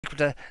equal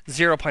to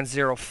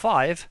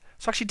 0.05.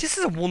 So actually this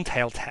is a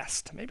one-tailed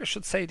test. Maybe I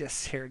should say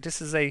this here.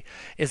 This is a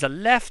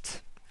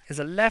left-tailed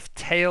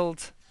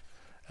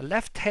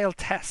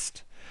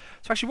test.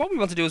 So actually what we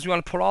want to do is we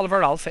want to put all of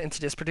our alpha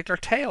into this particular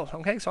tail.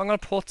 Okay, so I'm going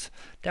to put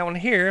down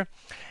here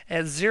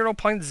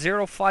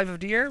 0.05 of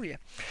the area.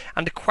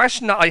 And the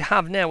question that I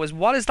have now is,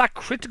 what is that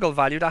critical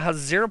value that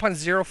has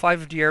 0.05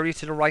 of the area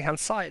to the right hand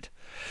side?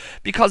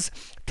 Because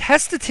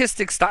test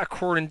statistics that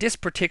occur in this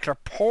particular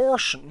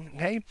portion,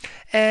 okay,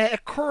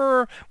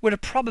 occur with a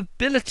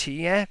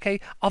probability,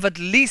 okay, of at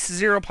least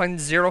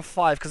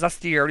 0.05, because that's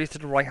the area to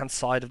the right hand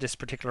side of this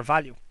particular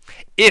value.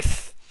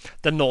 If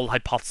the null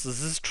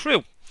hypothesis is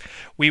true,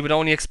 we would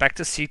only expect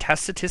to see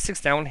test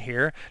statistics down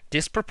here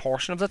this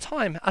proportion of the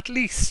time, at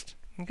least.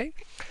 Okay.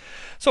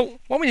 So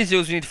what we need to do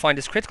is we need to find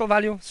this critical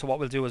value. So what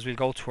we'll do is we'll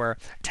go to our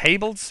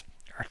tables,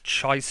 our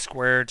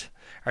chi-squared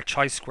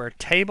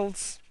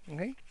tables.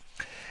 Okay.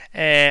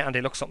 And they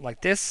look something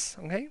like this.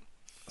 Okay.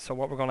 So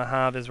what we're going to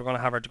have is we're going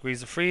to have our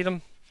degrees of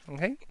freedom.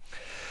 Okay.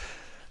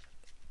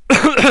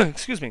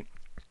 Excuse me.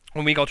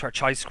 When we go to our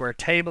chi-squared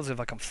tables, if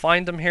I can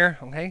find them here,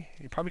 okay,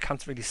 you probably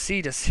can't really see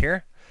this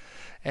here.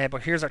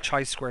 But here's our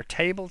chi-square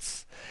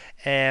tables.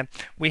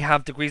 We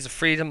have degrees of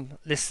freedom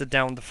listed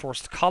down the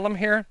first column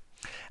here.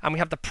 And we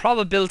have the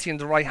probability in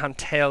the right-hand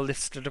tail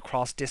listed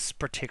across this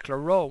particular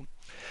row.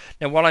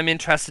 Now what I'm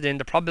interested in,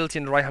 the probability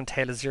in the right-hand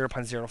tail is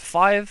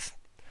 0.05.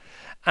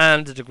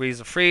 And the degrees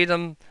of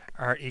freedom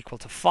are equal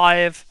to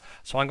 5.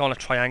 So I'm going to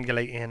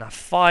triangulate in at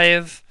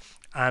 5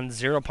 and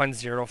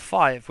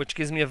 0.05, which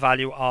gives me a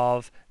value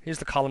of, here's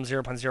the column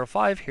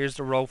 0.05, here's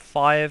the row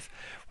 5.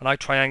 When I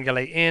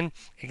triangulate in,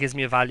 it gives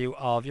me a value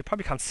of, you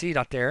probably can't see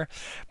that there,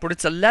 but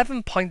it's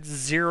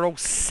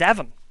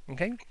 11.07.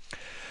 Okay.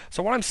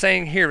 So what I'm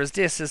saying here is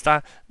this, is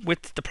that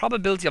with the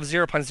probability of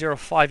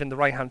 0.05 in the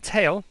right hand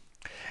tail,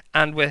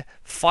 and with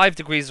 5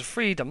 degrees of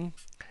freedom,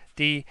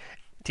 the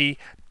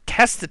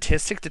test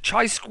statistic, the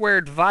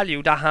chi-squared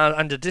value that has,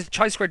 and the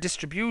chi-squared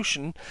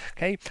distribution,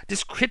 okay,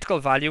 this critical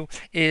value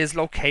is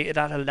located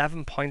at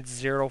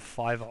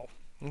 11.050.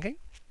 Okay,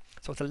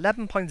 so it's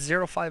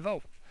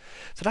 11.050.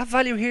 So that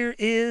value here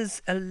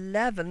is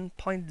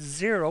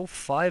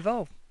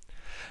 11.050.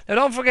 Now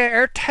don't forget,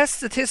 our test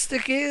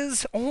statistic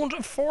is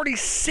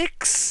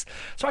 146.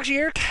 So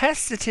actually our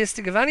test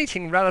statistic, if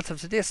anything,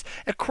 relative to this,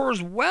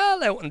 occurs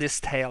well out in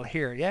this tail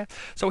here, yeah?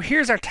 So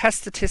here's our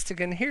test statistic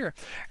in here.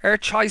 Our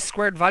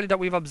chi-squared value that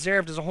we've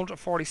observed is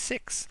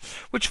 146,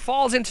 which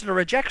falls into the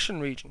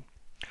rejection region.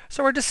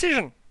 So our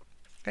decision,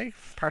 okay,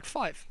 part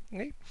 5,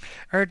 okay?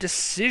 Our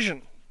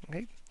decision,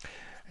 okay?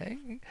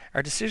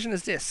 Our decision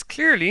is this.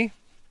 Clearly,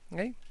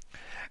 okay,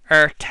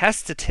 our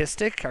test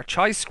statistic, our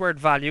chi-squared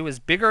value, is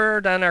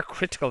bigger than our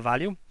critical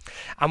value.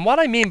 And what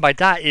I mean by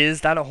that is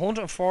that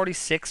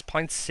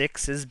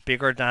 146.6 is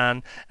bigger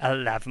than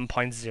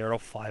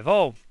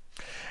 11.050.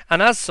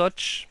 And as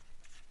such,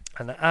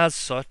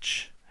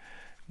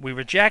 we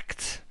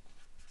reject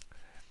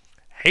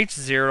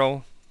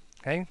H0,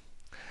 okay,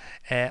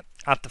 at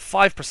the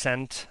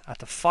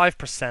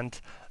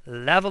 5%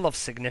 level of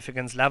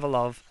significance,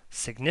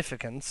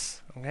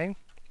 okay,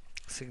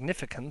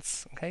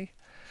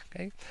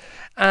 okay,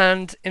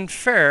 and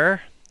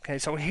infer. Okay,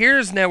 so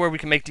here's now where we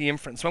can make the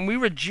inference. When we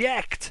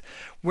reject,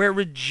 we're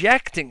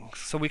rejecting,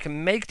 so we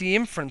can make the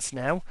inference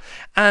now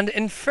and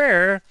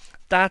infer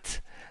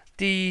that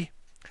the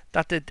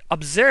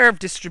observed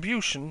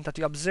distribution,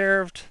 okay,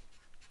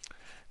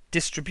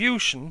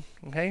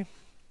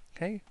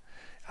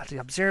 at the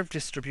observed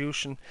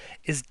distribution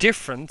is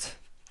different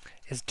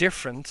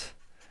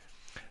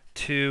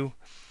to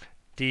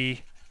the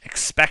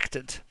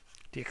expected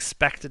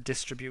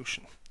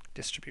distribution.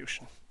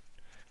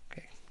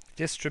 Okay,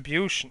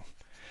 distribution.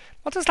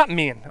 What does that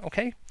mean?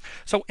 Okay,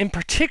 so in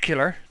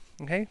particular,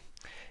 okay,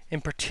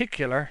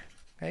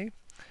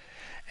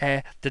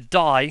 the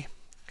die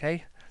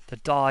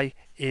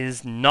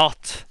is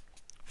not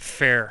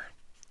fair,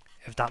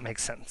 if that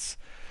makes sense.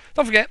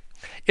 Don't forget,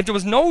 if there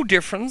was no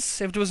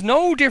difference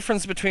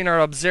between our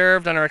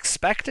observed and our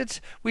expected,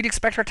 we'd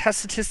expect our test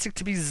statistic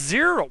to be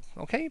 0.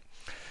 Okay.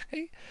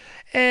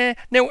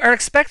 Now, our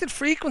expected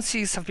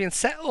frequencies have been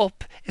set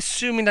up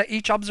assuming that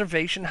each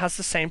observation has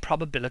the same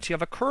probability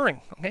of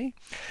occurring. Okay,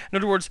 in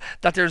other words,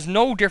 that there's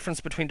no difference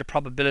between the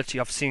probability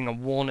of seeing a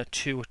 1, a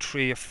 2, a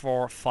 3, a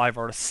 4, a 5,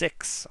 or a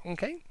 6.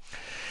 Okay,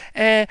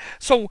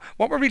 so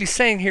what we're really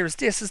saying here is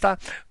this: is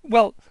that,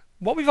 well,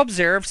 what we've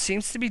observed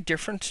seems to be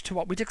different to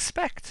what we'd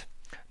expect.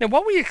 Now,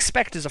 what we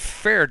expect is a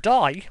fair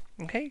die.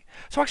 Okay,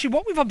 so actually,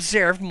 what we've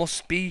observed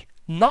must be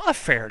not a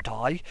fair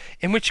die,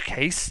 in which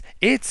case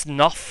it's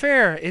not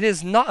fair. It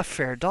is not a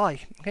fair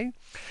die, okay,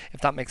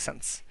 if that makes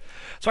sense.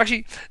 So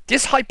actually,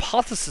 this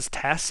hypothesis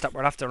test that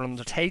we're after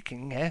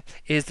undertaking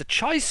is the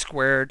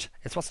chi-squared.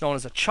 It's what's known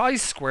as a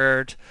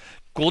chi-squared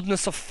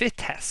goodness of fit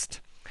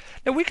test.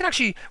 Now we can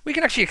actually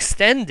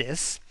extend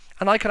this,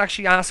 and I could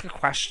actually ask a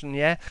question,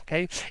 yeah,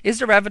 okay, is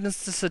there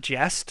evidence to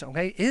suggest,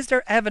 okay,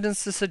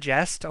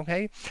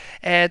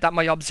 that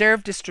my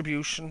observed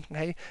distribution,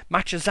 okay,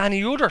 matches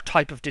any other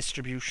type of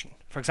distribution?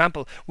 For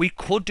example, we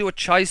could do a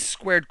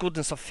chi-squared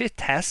goodness of fit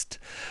test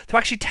to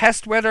actually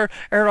test whether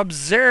our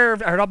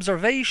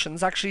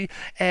observations actually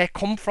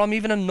come from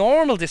even a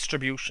normal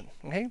distribution.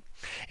 Okay,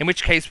 in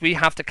which case we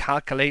have to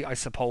calculate, I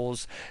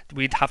suppose,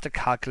 we'd have to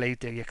calculate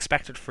the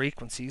expected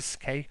frequencies.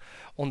 Okay,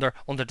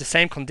 under the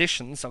same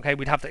conditions. Okay,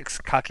 we'd have to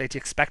calculate the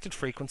expected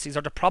frequencies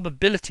or the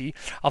probability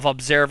of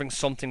observing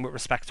something with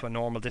respect to a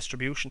normal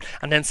distribution,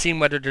 and then seeing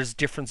whether there's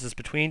differences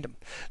between them.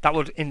 That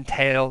would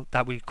entail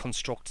that we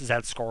construct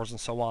z-scores and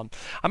so on.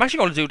 I'm actually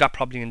going to do that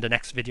probably in the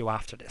next video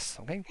after this.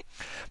 Okay,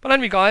 but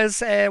anyway,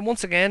 guys,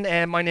 once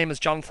again, my name is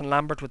Jonathan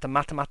Lambert with the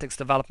Mathematics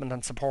Development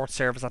and Support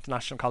Service at the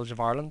National College of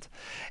Ireland,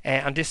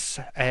 and this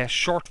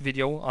short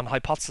video on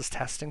hypothesis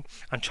testing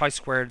and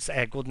chi-squared's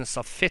goodness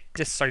of fit.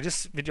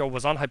 This video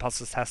was on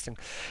hypothesis testing,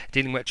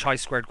 dealing with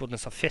chi-squared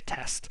goodness of fit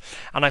test,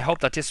 and I hope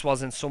that this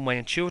was in some way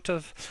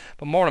intuitive,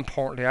 but more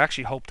importantly, I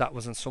actually hope that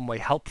was in some way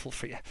helpful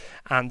for you.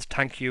 And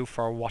thank you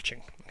for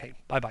watching. Okay,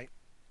 bye bye.